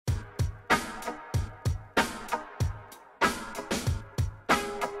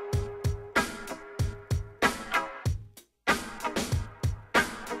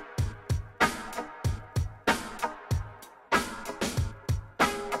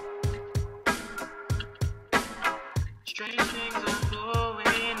Strange things are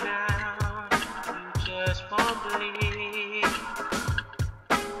going down, you just won't believe.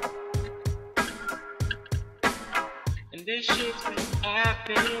 And this shit's been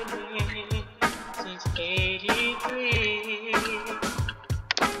happening since '83.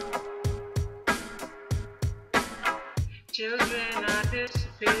 Children are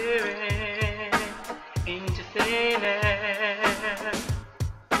disappearing into thin air.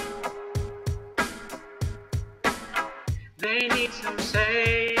 They need some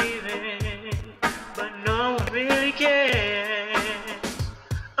saving, but no one really cares.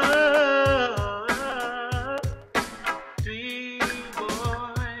 Oh, three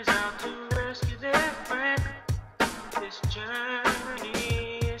boys out to rescue their friend. This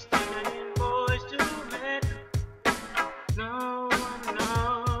journey is turning boys to men. No one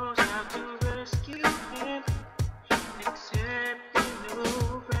knows how to rescue him, except the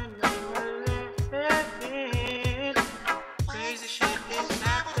new friend they were left in. Crazy shit is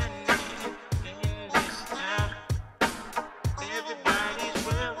happening in this town. Everybody's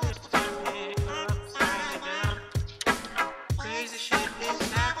world is turning upside down. Crazy shit is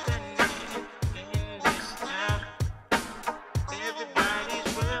happening in this town. Everybody's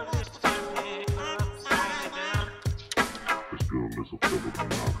world is turning upside down. This girl is a feather in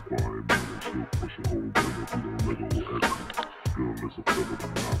my quiet man. She'll push a hole in if you don't let her exit. This girl is a feather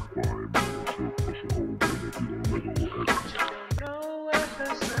in my quiet man. She'll push a hole in if you don't let her exit. She don't know where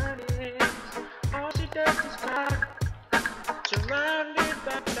her sun is. All she does is cry. Surrounded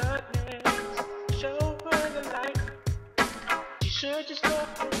by darkness, show her the light. She should just go